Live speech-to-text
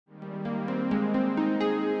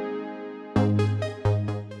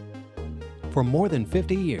For more than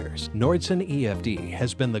 50 years, Nordson EFD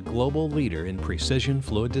has been the global leader in precision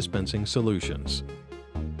fluid dispensing solutions.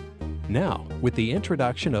 Now, with the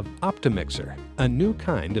introduction of OptiMixer, a new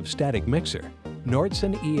kind of static mixer,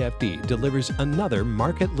 Nordson EFD delivers another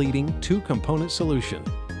market-leading two-component solution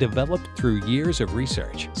developed through years of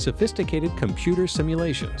research, sophisticated computer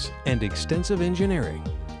simulations, and extensive engineering.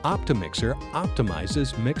 OptiMixer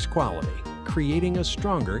optimizes mix quality, creating a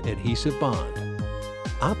stronger adhesive bond.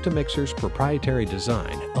 OptiMixer's proprietary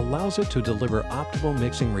design allows it to deliver optimal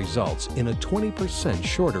mixing results in a 20%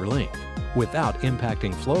 shorter length, without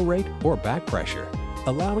impacting flow rate or back pressure,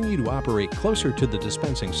 allowing you to operate closer to the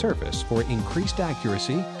dispensing surface for increased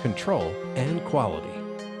accuracy, control, and quality.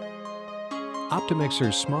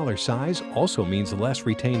 OptiMixer's smaller size also means less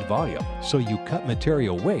retained volume, so you cut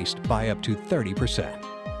material waste by up to 30%.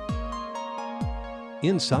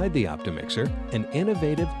 Inside the OptiMixer, an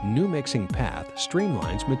innovative new mixing path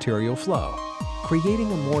streamlines material flow,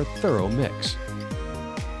 creating a more thorough mix.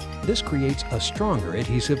 This creates a stronger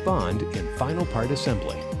adhesive bond in final part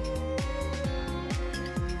assembly.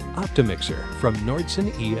 OptiMixer from Nordson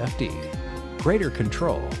EFD. Greater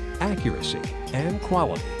control, accuracy, and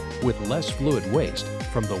quality with less fluid waste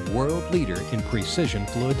from the world leader in precision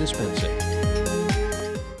fluid dispensing.